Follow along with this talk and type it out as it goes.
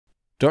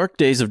Dark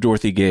Days of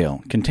Dorothy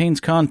Gale contains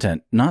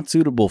content not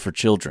suitable for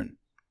children.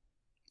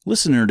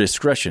 Listener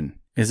discretion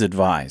is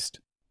advised.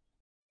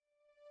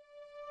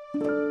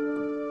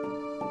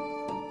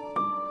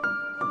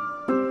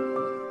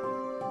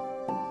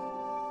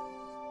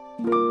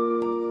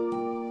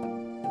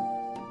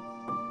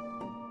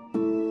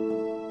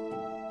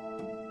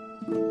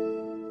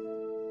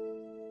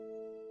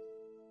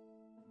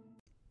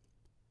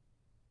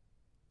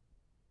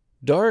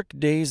 Dark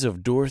Days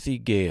of Dorothy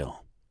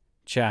Gale,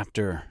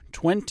 Chapter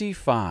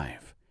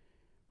 25,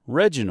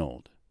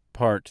 Reginald,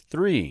 Part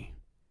 3,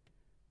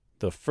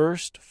 The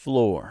First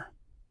Floor.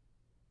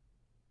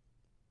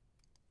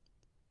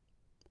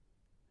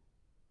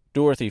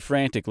 Dorothy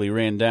frantically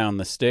ran down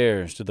the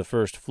stairs to the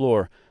first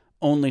floor,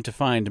 only to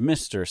find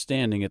Mr.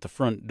 standing at the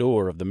front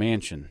door of the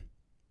mansion.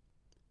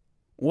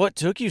 "What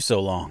took you so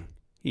long?"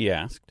 he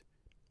asked.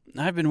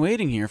 "I've been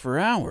waiting here for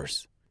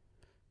hours."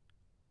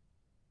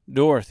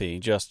 Dorothy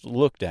just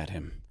looked at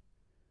him.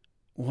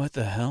 "What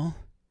the hell?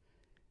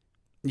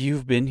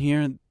 You've been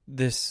here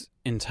this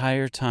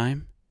entire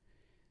time?"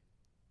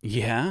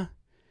 "Yeah.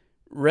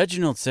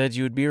 Reginald said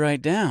you would be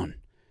right down,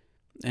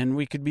 and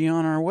we could be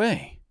on our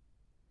way."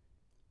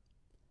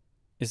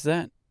 "Is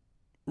that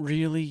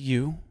really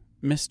you,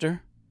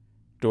 mister?"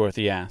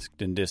 Dorothy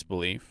asked in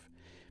disbelief,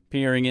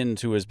 peering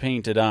into his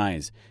painted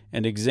eyes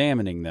and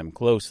examining them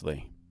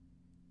closely.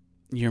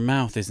 "Your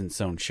mouth isn't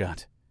sewn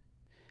shut."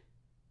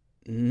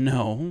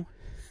 "No,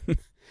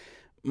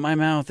 my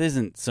mouth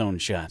isn't sewn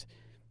shut,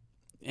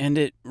 and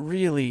it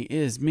really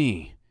is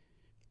me.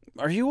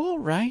 Are you all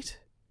right?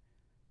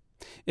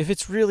 If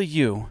it's really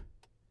you,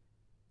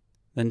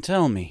 then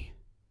tell me.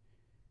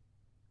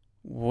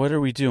 What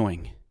are we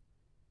doing?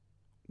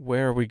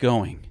 Where are we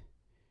going?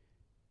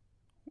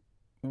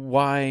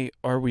 Why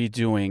are we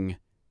doing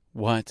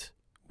what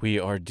we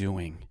are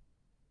doing?"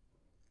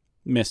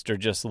 Mister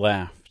just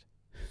laughed.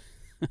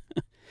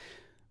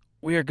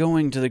 "We are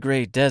going to the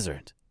Great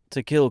Desert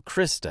to kill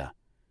Krista,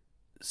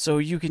 so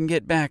you can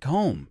get back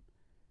home.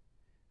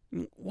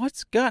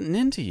 What's gotten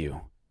into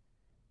you?"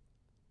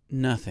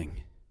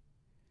 "Nothing.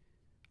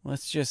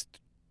 Let's just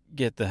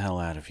get the hell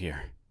out of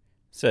here,"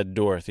 said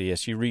Dorothy as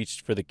she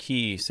reached for the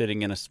key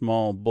sitting in a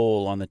small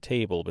bowl on the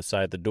table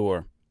beside the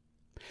door.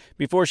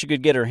 Before she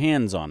could get her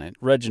hands on it,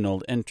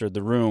 Reginald entered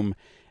the room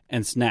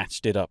and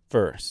snatched it up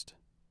first.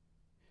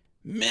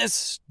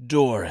 "Miss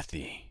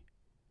Dorothy,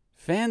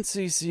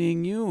 fancy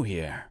seeing you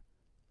here.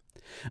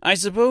 I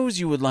suppose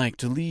you would like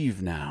to leave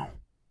now."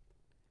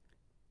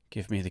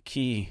 "Give me the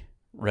key,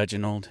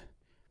 Reginald."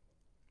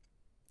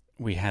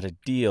 "We had a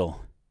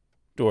deal,"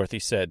 Dorothy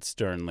said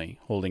sternly,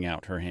 holding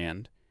out her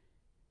hand.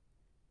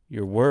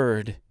 "Your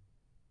word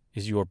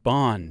is your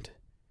bond.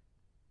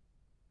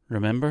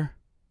 Remember?"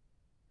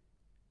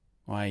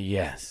 "Why,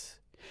 yes,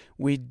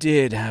 we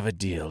did have a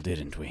deal,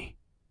 didn't we?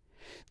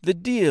 The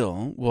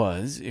deal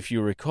was, if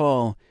you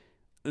recall,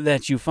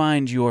 that you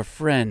find your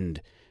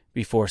friend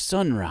before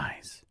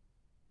sunrise,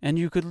 and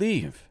you could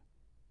leave."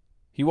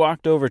 He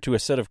walked over to a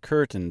set of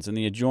curtains in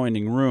the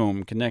adjoining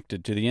room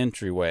connected to the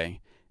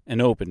entryway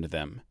and opened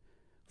them,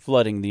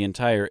 flooding the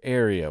entire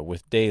area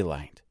with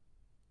daylight.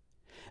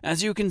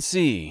 "As you can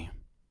see,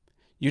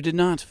 you did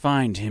not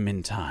find him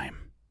in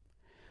time.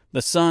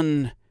 The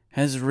sun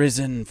has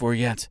risen for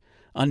yet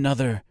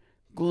another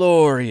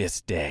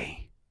glorious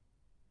day."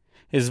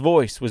 His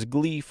voice was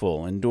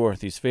gleeful in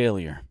Dorothy's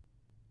failure.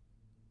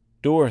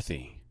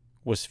 Dorothy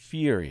was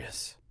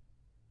furious.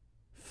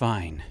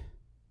 "Fine.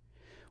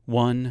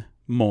 One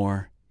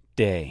more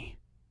day.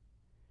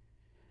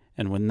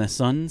 And when the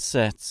sun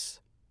sets,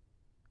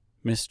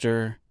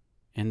 Mr.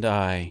 and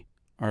I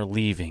are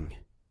leaving.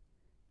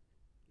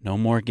 No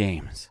more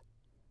games."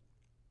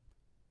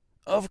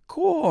 "Of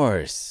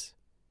course.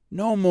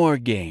 No more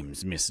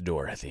games, Miss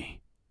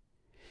Dorothy."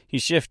 He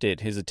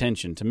shifted his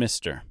attention to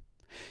Mr.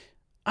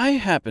 "I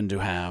happen to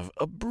have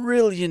a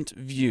brilliant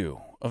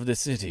view of the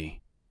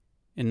city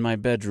in my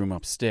bedroom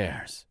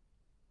upstairs.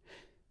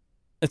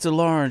 It's a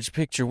large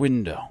picture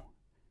window.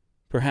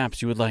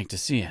 Perhaps you would like to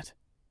see it."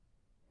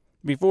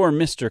 Before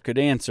Mr. could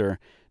answer,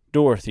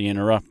 Dorothy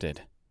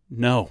interrupted.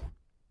 "No."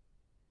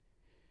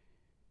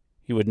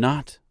 He would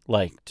not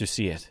like to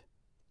see it.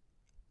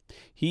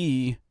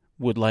 He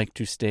would like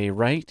to stay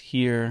right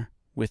here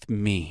with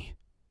me,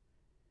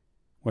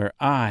 where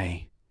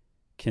I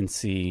can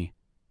see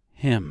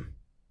him.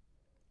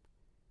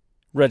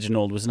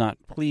 Reginald was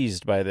not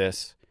pleased by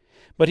this,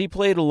 but he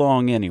played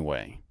along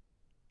anyway.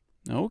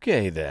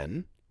 "Okay,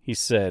 then," he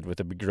said with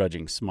a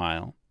begrudging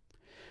smile.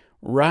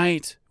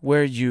 "Right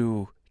where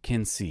you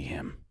can see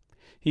him."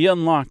 He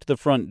unlocked the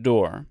front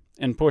door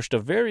and pushed a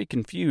very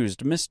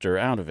confused Mister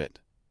out of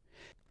it.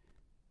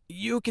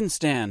 "You can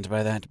stand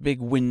by that big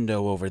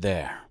window over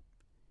there."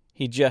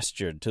 He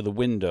gestured to the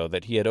window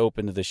that he had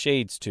opened the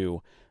shades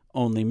to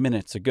only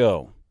minutes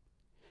ago,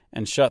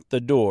 and shut the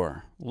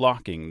door,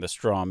 locking the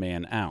straw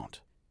man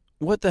out.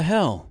 "What the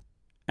hell?"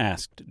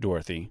 asked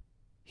Dorothy.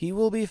 "He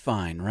will be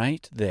fine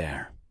right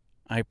there,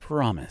 I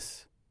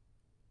promise.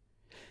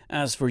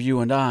 As for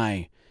you and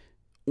I,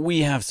 we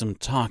have some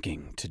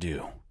talking to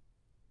do."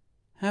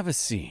 Have a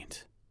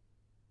seat."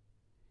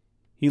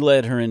 He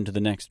led her into the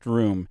next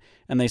room,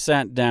 and they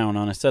sat down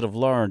on a set of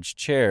large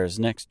chairs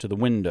next to the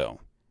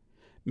window.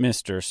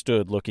 Mr.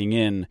 stood looking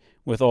in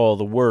with all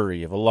the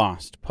worry of a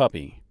lost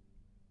puppy.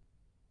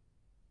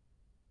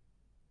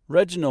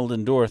 Reginald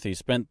and Dorothy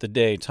spent the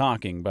day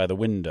talking by the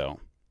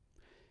window.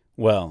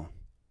 Well,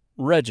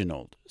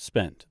 Reginald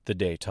spent the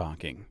day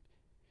talking.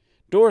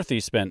 Dorothy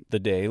spent the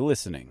day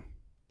listening.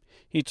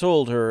 He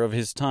told her of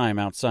his time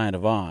outside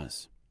of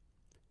Oz,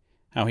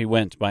 how he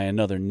went by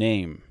another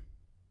name.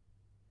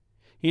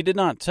 He did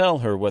not tell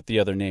her what the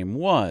other name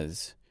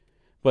was,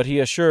 but he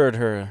assured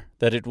her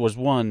that it was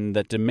one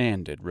that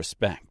demanded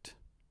respect.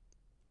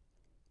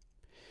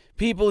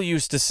 "People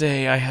used to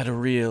say I had a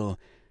real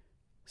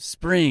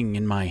spring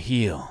in my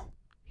heel,"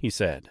 he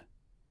said.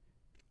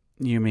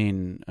 "You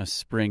mean a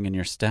spring in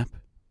your step?"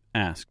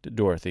 asked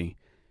Dorothy.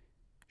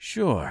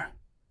 "Sure,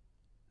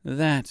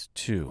 that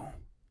too."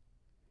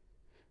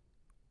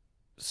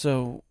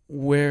 "So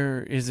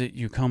where is it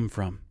you come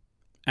from?"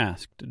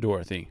 asked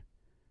Dorothy.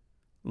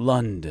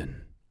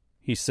 "London,"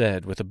 he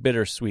said with a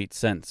bittersweet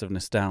sense of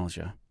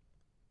nostalgia.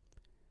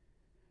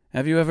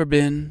 "Have you ever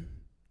been,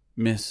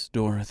 Miss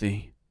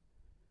Dorothy?"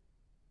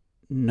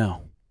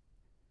 "No."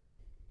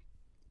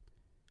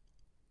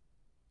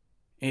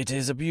 "It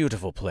is a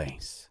beautiful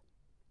place,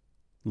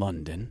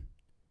 London.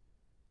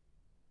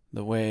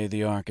 The way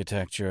the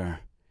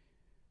architecture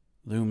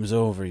looms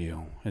over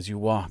you as you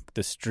walk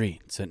the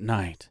streets at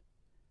night.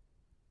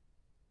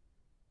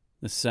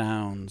 The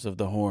sounds of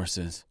the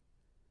horses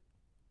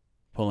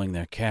pulling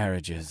their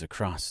carriages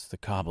across the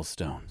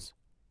cobblestones.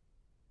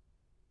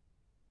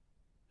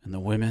 And the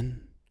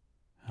women,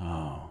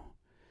 oh,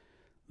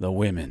 the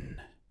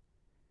women,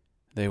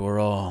 they were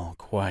all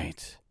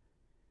quite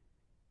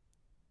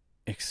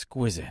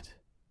exquisite.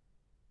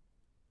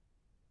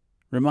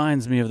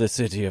 Reminds me of the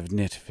city of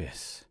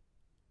Nitfis,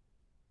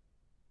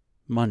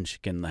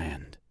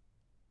 Munchkinland.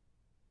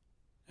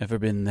 Ever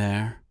been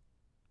there?"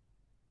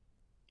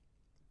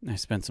 "I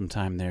spent some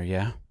time there,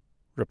 yeah,"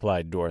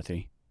 replied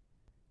Dorothy.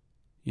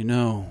 "You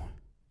know,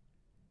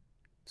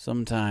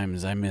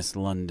 sometimes I miss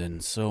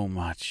London so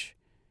much,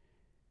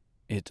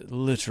 it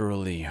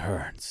literally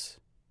hurts."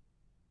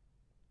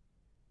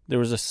 There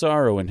was a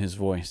sorrow in his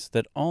voice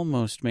that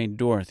almost made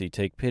Dorothy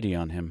take pity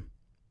on him.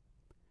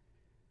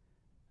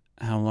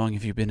 "How long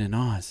have you been in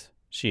Oz?"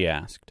 she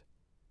asked.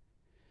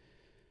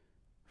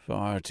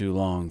 "Far too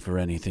long for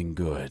anything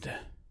good."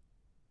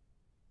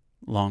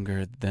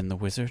 "Longer than the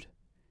wizard?"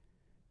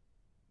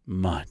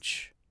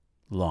 "Much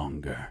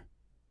longer."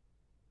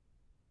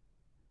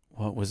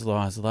 "What was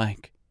Oz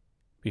like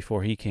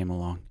before he came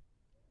along?"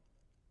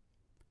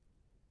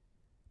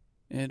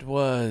 "It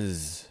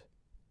was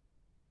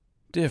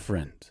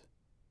different.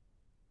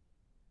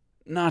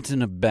 Not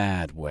in a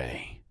bad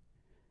way,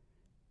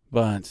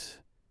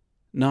 but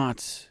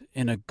not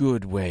in a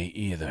good way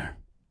either.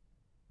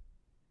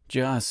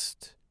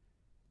 Just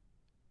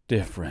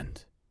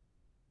different."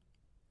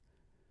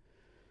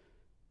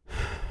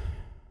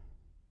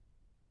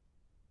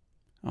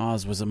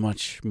 Oz was a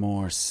much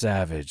more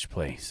savage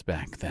place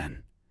back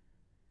then.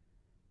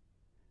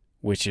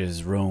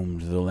 Witches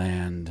roamed the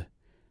land.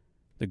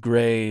 The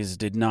Greys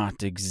did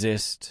not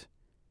exist.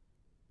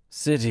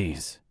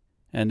 Cities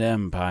and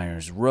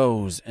empires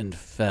rose and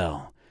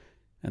fell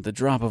at the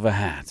drop of a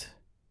hat.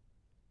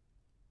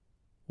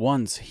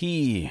 Once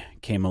he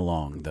came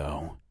along,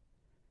 though,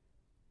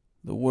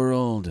 the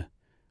world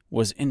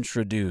was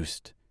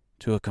introduced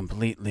to a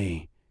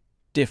completely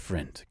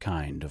different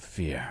kind of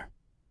fear.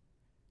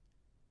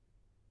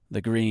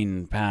 The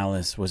Green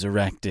Palace was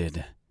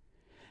erected,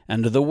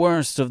 and the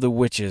worst of the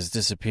witches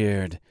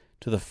disappeared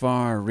to the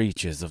far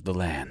reaches of the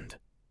land.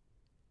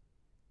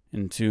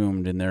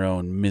 Entombed in their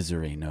own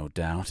misery, no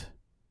doubt.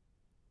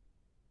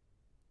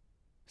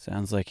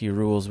 "Sounds like he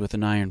rules with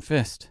an iron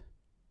fist,"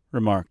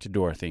 remarked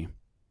Dorothy.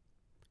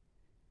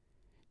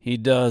 "He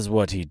does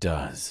what he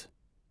does.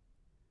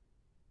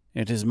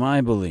 It is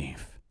my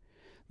belief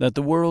that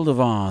the world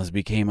of Oz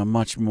became a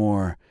much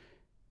more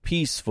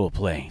peaceful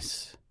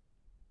place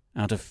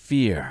out of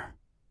fear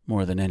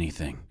more than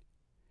anything.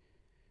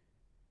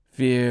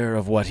 Fear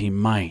of what he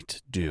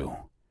might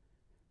do,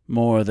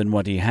 more than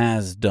what he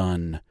has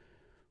done,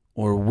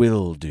 or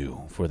will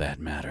do, for that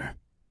matter."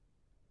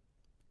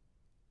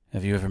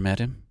 "Have you ever met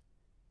him?"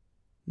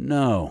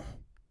 "No.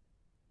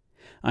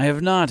 I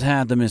have not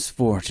had the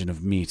misfortune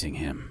of meeting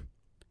him.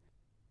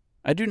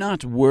 I do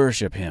not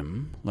worship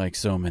him like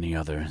so many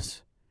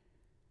others.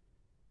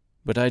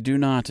 But I do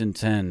not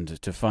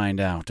intend to find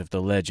out if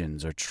the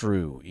legends are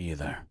true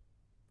either."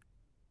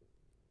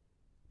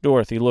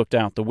 Dorothy looked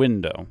out the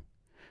window.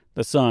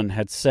 The sun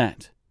had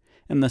set,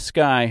 and the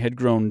sky had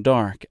grown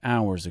dark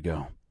hours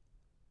ago.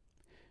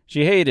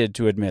 She hated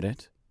to admit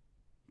it,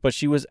 but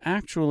she was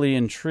actually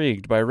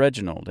intrigued by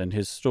Reginald and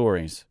his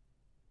stories.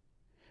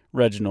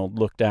 Reginald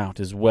looked out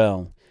as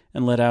well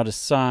and let out a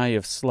sigh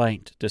of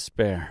slight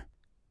despair.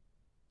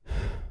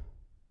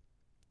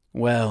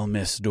 "Well,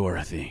 Miss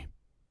Dorothy,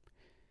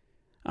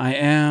 I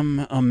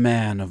am a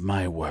man of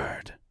my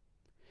word.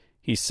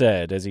 he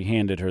said as he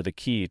handed her the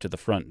key to the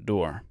front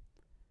door.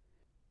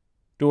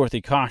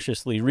 Dorothy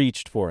cautiously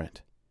reached for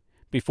it,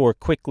 before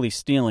quickly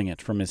stealing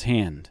it from his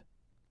hand.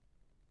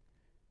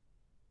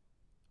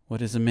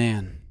 "What is a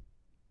man,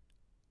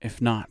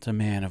 if not a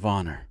man of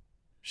honor?"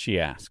 she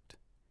asked.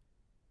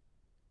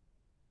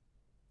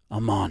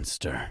 "A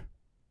monster,"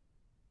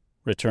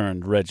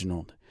 returned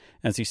Reginald,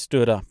 as he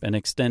stood up and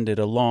extended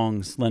a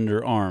long,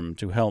 slender arm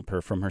to help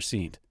her from her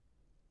seat.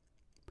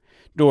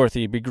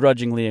 Dorothy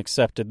begrudgingly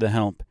accepted the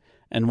help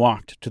and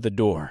walked to the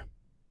door.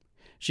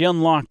 She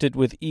unlocked it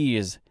with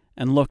ease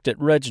and looked at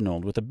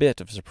Reginald with a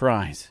bit of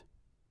surprise.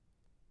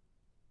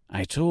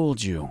 "I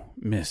told you,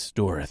 Miss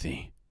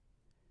Dorothy.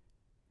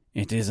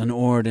 It is an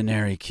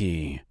ordinary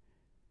key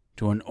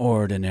to an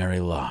ordinary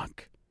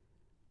lock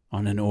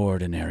on an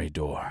ordinary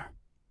door."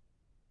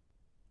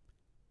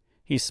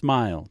 He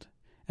smiled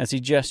as he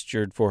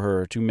gestured for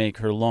her to make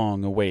her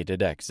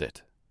long-awaited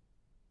exit.